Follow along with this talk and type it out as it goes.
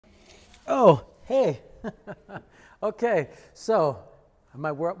Oh, hey. Okay, so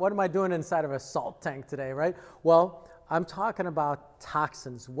what am I doing inside of a salt tank today, right? Well, I'm talking about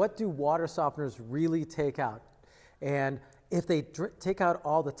toxins. What do water softeners really take out? And if they take out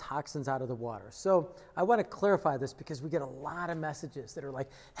all the toxins out of the water. So I want to clarify this because we get a lot of messages that are like,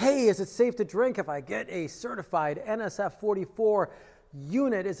 hey, is it safe to drink if I get a certified NSF 44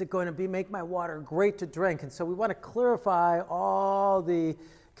 unit? Is it going to make my water great to drink? And so we want to clarify all the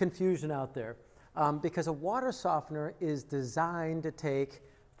confusion out there because a water softener is designed to take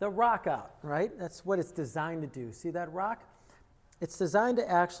the rock out, right? That's what it's designed to do. See that rock? It's designed to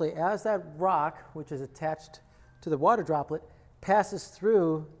actually, as that rock, which is attached to the water droplet, passes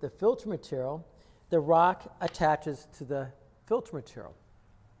through the filter material, the rock attaches to the filter material.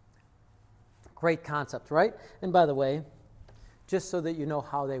 Great concept, right? And by the way, just so that you know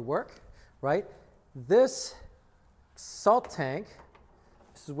how they work, right? This salt tank,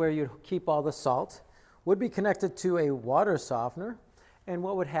 this is where you keep all the salt, would be connected to a water softener. And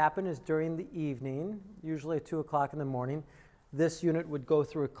what would happen is during the evening, usually at 2 o'clock in the morning, this unit would go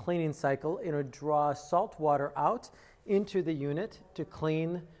through a cleaning cycle and would draw salt water out into the unit to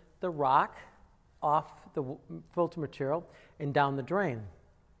clean the rock off the filter material and down the drain.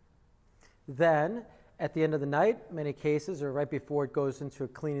 Then, at the end of the night, many cases, or right before it goes into a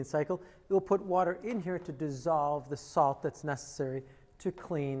cleaning cycle, it will put water in here to dissolve the salt that's necessary to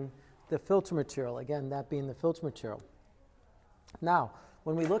clean the filter material. Again, that being the filter material. Now,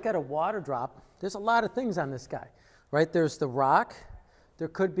 when we look at a water drop, there's a lot of things on this guy. Right, there's the rock, there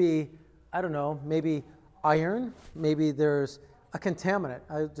could be, I don't know, maybe iron, maybe there's a contaminant.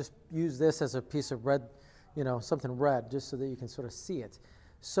 I just use this as a piece of red, something red, just so that you can sort of see it.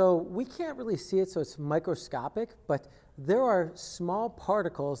 So we can't really see it, so it's microscopic, but there are small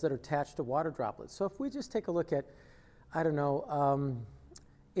particles that are attached to water droplets. So if we just take a look at, I don't know,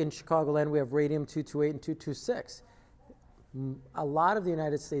 in Chicagoland we have radium-228 and 226. A lot of the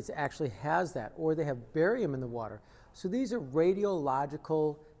United States actually has that, or they have barium in the water. So these are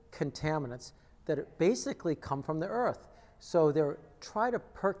radiological contaminants that basically come from the earth. So they're trying to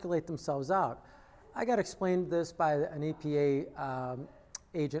percolate themselves out. I got explained this by an EPA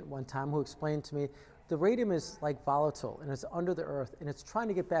agent one time who explained to me the radium is like volatile and it's under the earth and it's trying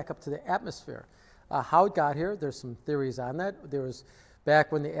to get back up to the atmosphere. How it got here, there's some theories on that. There was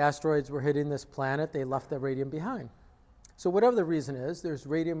back when the asteroids were hitting this planet, they left the radium behind. So whatever the reason is, there's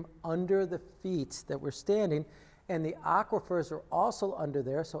radium under the feet that we're standing, and the aquifers are also under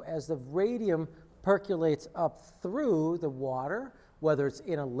there. So as the radium percolates up through the water, whether it's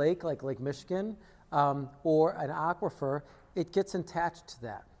in a lake like Lake Michigan or an aquifer, it gets attached to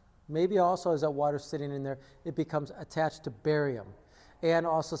that. Maybe also as that water's sitting in there, it becomes attached to barium. And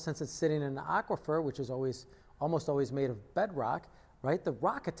also since it's sitting in an aquifer, which is almost always made of bedrock, right, the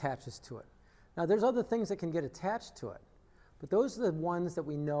rock attaches to it. Now there's other things that can get attached to it. But those are the ones that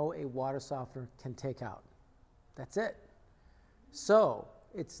we know a water softener can take out. That's it. So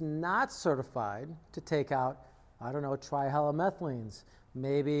it's not certified to take out, I don't know, trihalomethylenes.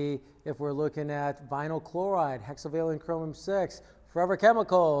 Maybe if we're looking at vinyl chloride, hexavalent chromium 6, forever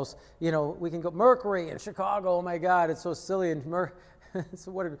chemicals, we can go mercury in Chicago. Oh my God, it's so silly. And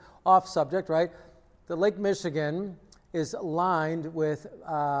so what off subject, right? The Lake Michigan is lined with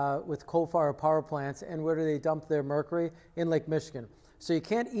coal-fired power plants, and where do they dump their mercury? In Lake Michigan. So you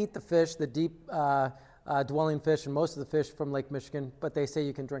can't eat the fish, the deep dwelling fish, and most of the fish from Lake Michigan, but they say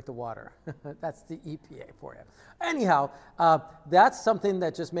you can drink the water. That's the EPA for you. Anyhow, that's something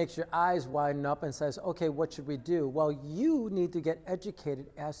that just makes your eyes widen up and says, okay, what should we do? Well, you need to get educated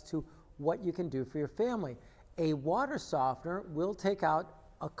as to what you can do for your family. A water softener will take out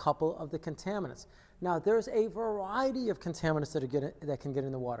a couple of the contaminants. Now, there's a variety of contaminants that can get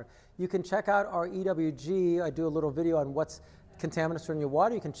in the water. You can check out our EWG. I do a little video on what's contaminants are in your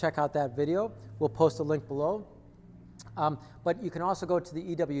water. You can check out that video. We'll post a link below. But you can also go to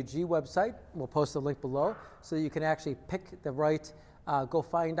the EWG website. We'll post a link below so that you can actually pick the right, go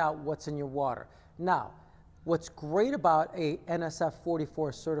find out what's in your water. Now, what's great about a NSF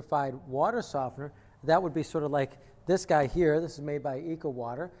 44 certified water softener, that would be sort of like this guy here. This is made by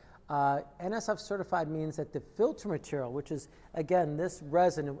EcoWater. NSF certified means that the filter material, which is, again, this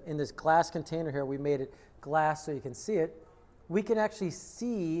resin in this glass container here, we made it glass so you can see it, we can actually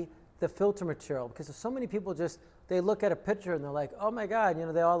see the filter material because so many people they look at a picture and they're like, oh my God,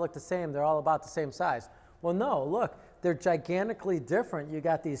 they all look the same, they're all about the same size. Well, no, look, they're gigantically different. You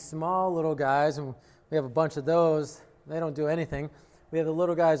got these small little guys, and we have a bunch of those. They don't do anything. We have the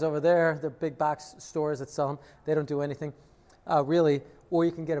little guys over there, the big box stores that sell them. They don't do anything, really. Or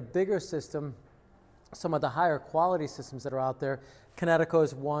you can get a bigger system, some of the higher quality systems that are out there Kinetico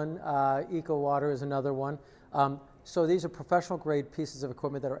is one, Eco Water is another one. So these are professional grade pieces of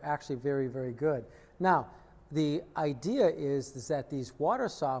equipment that are actually very, very good. Now, the idea is that these water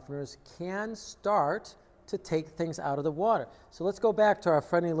softeners can start to take things out of the water. So let's go back to our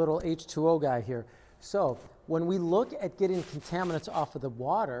friendly little H2O guy here. So when we look at getting contaminants off of the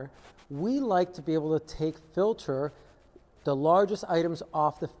water, we like to be able to filter the largest items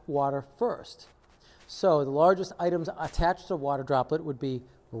off the water first. So the largest items attached to a water droplet would be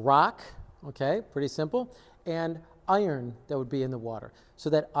rock, okay, pretty simple, and iron that would be in the water. So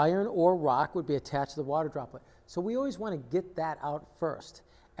that iron or rock would be attached to the water droplet. So we always want to get that out first.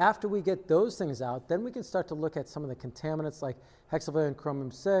 After we get those things out, then we can start to look at some of the contaminants like hexavalent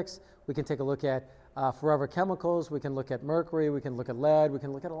chromium-6. We can take a look at forever chemicals. We can look at mercury. We can look at lead. We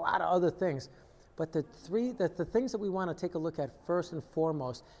can look at a lot of other things. But the things that we want to take a look at first and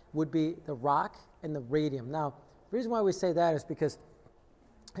foremost would be the rock and the radium. Now, the reason why we say that is because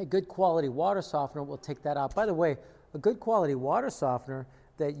a good quality water softener will take that out. By the way, a good quality water softener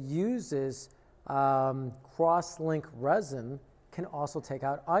that uses cross-link resin can also take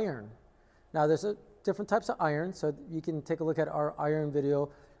out iron. Now there's different types of iron, so you can take a look at our iron video,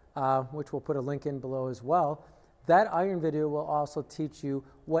 which we'll put a link in below as well. That iron video will also teach you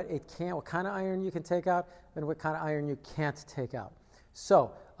what kind of iron you can take out and what kind of iron you can't take out.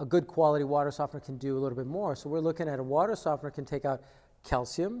 So a good quality water softener can do a little bit more. So we're looking at a water softener can take out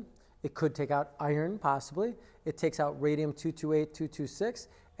calcium, it could take out iron possibly, it takes out radium-228, 226,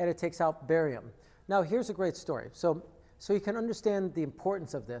 and it takes out barium. Now here's a great story. So you can understand the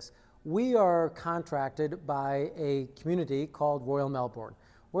importance of this. We are contracted by a community called Royal Melbourne.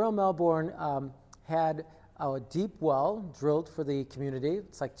 Royal Melbourne had a deep well drilled for the community.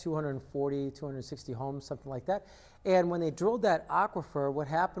 It's like 240, 260 homes, something like that. And when they drilled that aquifer, what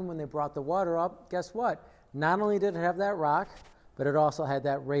happened when they brought the water up, guess what? Not only did it have that rock, but it also had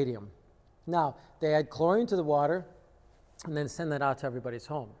that radium. Now, they add chlorine to the water and then send that out to everybody's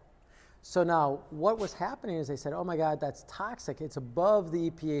home. So now what was happening is they said, oh my God, that's toxic. It's above the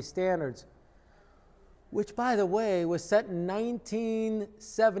EPA standards, which by the way was set in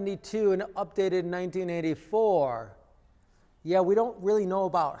 1972 and updated in 1984. Yeah, we don't really know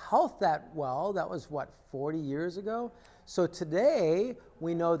about health that well. That was what, 40 years ago? So today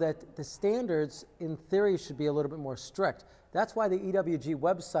we know that the standards in theory should be a little bit more strict. That's why the EWG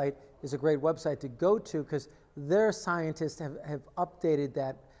website is a great website to go to, because their scientists have updated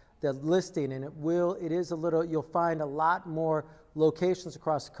that listing, and it is a little, you'll find a lot more locations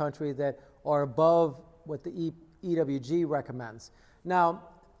across the country that are above what the EWG recommends. Now,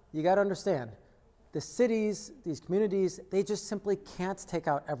 you got to understand, the cities, these communities, they just simply can't take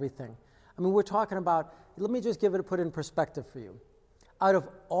out everything. I mean, we're talking about, let me just put it in perspective for you. Out of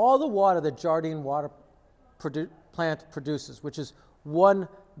all the water that Jardine Water Plant produces, which is 1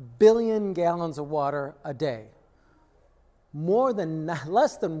 billion gallons of water a day,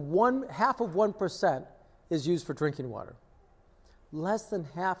 less than half of 1% is used for drinking water. Less than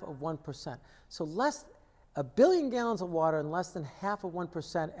half of 1%. So 1 billion gallons of water and less than half of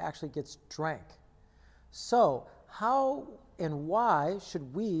 1% actually gets drank. So how and why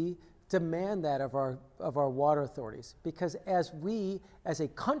should we demand that of our water authorities? Because as a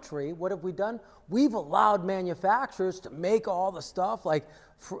country, what have we done? We've allowed manufacturers to make all the stuff like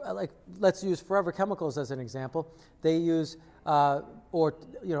let's use Forever Chemicals as an example. They use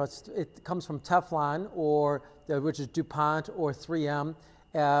it comes from Teflon, which is DuPont, or 3M,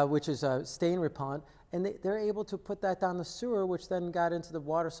 which is a stain repellent, and they're able to put that down the sewer, which then got into the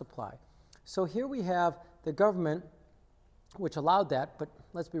water supply. So here we have the government, which allowed that, but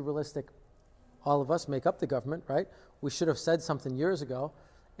let's be realistic. All of us make up the government, right? We should have said something years ago,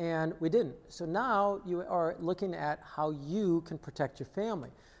 and we didn't. So now you are looking at how you can protect your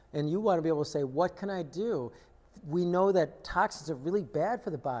family, and you want to be able to say, what can I do? We know that toxins are really bad for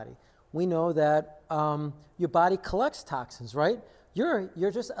the body. We know that your body collects toxins, right?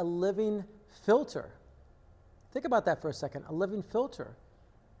 You're just a living filter. Think about that for a second, a living filter.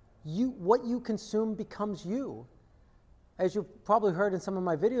 What you consume becomes you. As you've probably heard in some of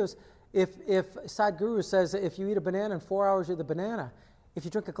my videos, if Sadhguru says that if you eat a banana in 4 hours, you're the banana. If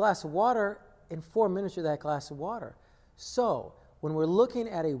you drink a glass of water, in 4 minutes, you're that glass of water. So when we're looking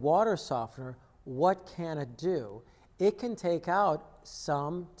at a water softener, what can it do? It can take out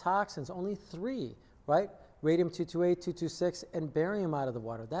some toxins, only 3, right? Radium-228, 226, and barium out of the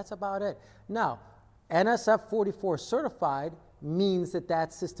water. That's about it. Now, NSF 44 certified means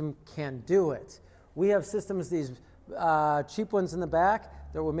that system can do it. We have systems, these cheap ones in the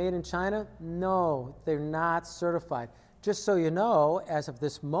back that were made in China. No, they're not certified. Just so you know, as of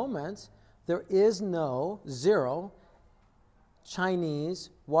this moment, there is no zero Chinese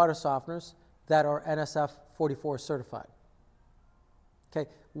water softeners that are NSF 44 certified. Okay,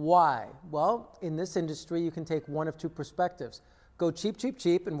 why? Well, in this industry, you can take one of two perspectives. Go cheap, cheap,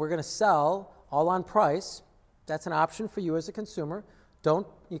 cheap, and we're going to sell all on price. That's an option for you as a consumer.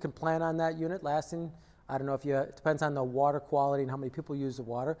 You can plan on that unit lasting, I don't know if it depends on the water quality and how many people use the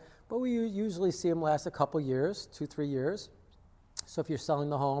water, but we usually see them last a couple years, 2-3 years. So if you're selling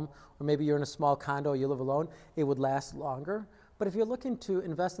the home, or maybe you're in a small condo, you live alone, it would last longer. But if you're looking to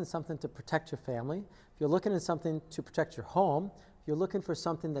invest in something to protect your family, if you're looking at something to protect your home, if you're looking for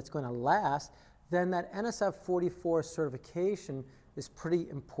something that's going to last, then that NSF 44 certification is pretty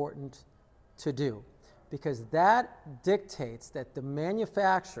important to do, because that dictates that the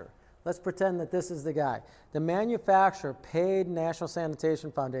manufacturer, let's pretend that this is the guy, the manufacturer paid National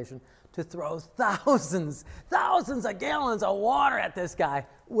Sanitation Foundation to throw thousands of gallons of water at this guy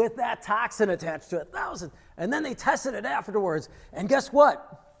with that toxin attached to it, thousands. And then they tested it afterwards, and guess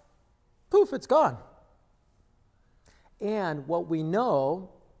what? Poof, it's gone. And what we know,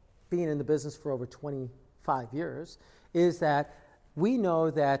 being in the business for over 25 years, is that we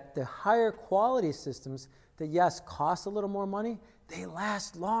know that the higher quality systems that, yes, cost a little more money, they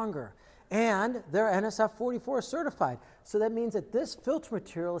last longer. And they're NSF 44 certified. So that means that this filter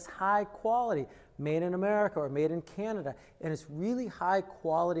material is high quality, made in America or made in Canada. And it's really high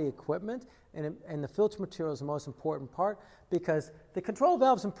quality equipment. And the filter material is the most important part, because the control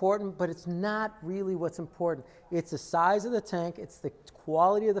valve is important, but it's not really what's important. It's the size of the tank, it's the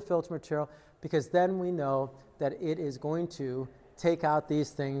quality of the filter material, because then we know that it is going to take out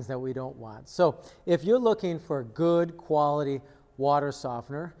these things that we don't want. So if you're looking for a good quality water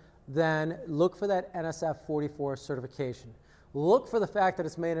softener, then look for that NSF 44 certification. Look for the fact that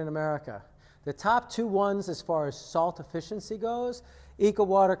it's made in America. The top two ones as far as salt efficiency goes,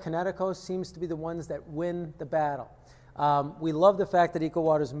 EcoWater, Kinetico seems to be the ones that win the battle. We love the fact that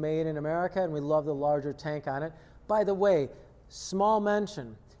EcoWater is made in America, and we love the larger tank on it. By the way, small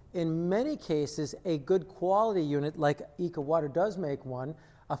mention, in many cases, a good quality unit like EcoWater does make one.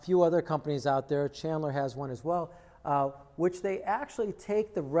 A few other companies out there, Chandler has one as well, which they actually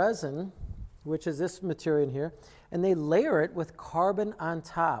take the resin, which is this material in here, and they layer it with carbon on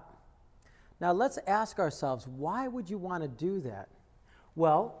top. Now let's ask ourselves, why would you want to do that?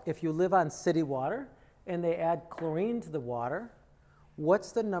 Well, if you live on city water and they add chlorine to the water,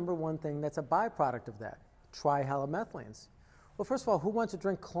 what's the number one thing that's a byproduct of that? Trihalomethylanes. Well, first of all, who wants to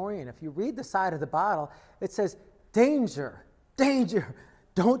drink chlorine? If you read the side of the bottle, it says, danger, danger,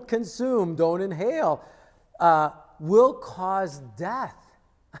 don't consume, don't inhale, will cause death.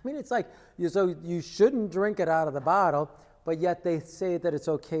 I mean, it's like, so you shouldn't drink it out of the bottle, but yet they say that it's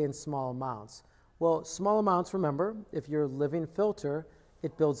okay in small amounts. Well, small amounts, remember, if you're a living filter,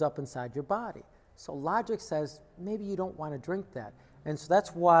 it builds up inside your body. So logic says maybe you don't want to drink that. And so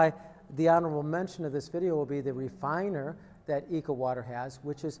that's why the honorable mention of this video will be the refiner that EcoWater has,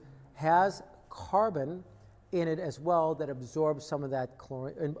 which has carbon in it as well that absorbs some of that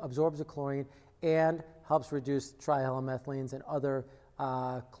chlorine, absorbs the chlorine, and helps reduce trihalomethylanes and other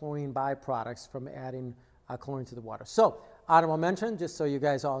chlorine byproducts from adding chlorine to the water. So, honorable mention, just so you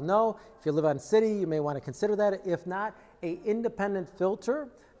guys all know, if you live on city, you may want to consider that. If not, an independent filter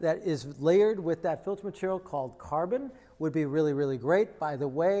that is layered with that filter material called carbon would be really, really great. By the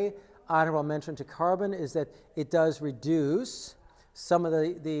way, honorable mention to carbon is that it does reduce some of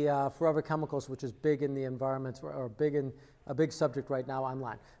the forever chemicals, which is big in the environment, or a big subject right now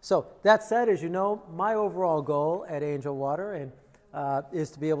online. So that said, as you know, my overall goal at Angel Water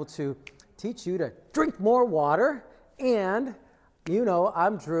is to be able to teach you to drink more water. And you know,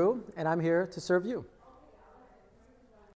 I'm Drew, and I'm here to serve you.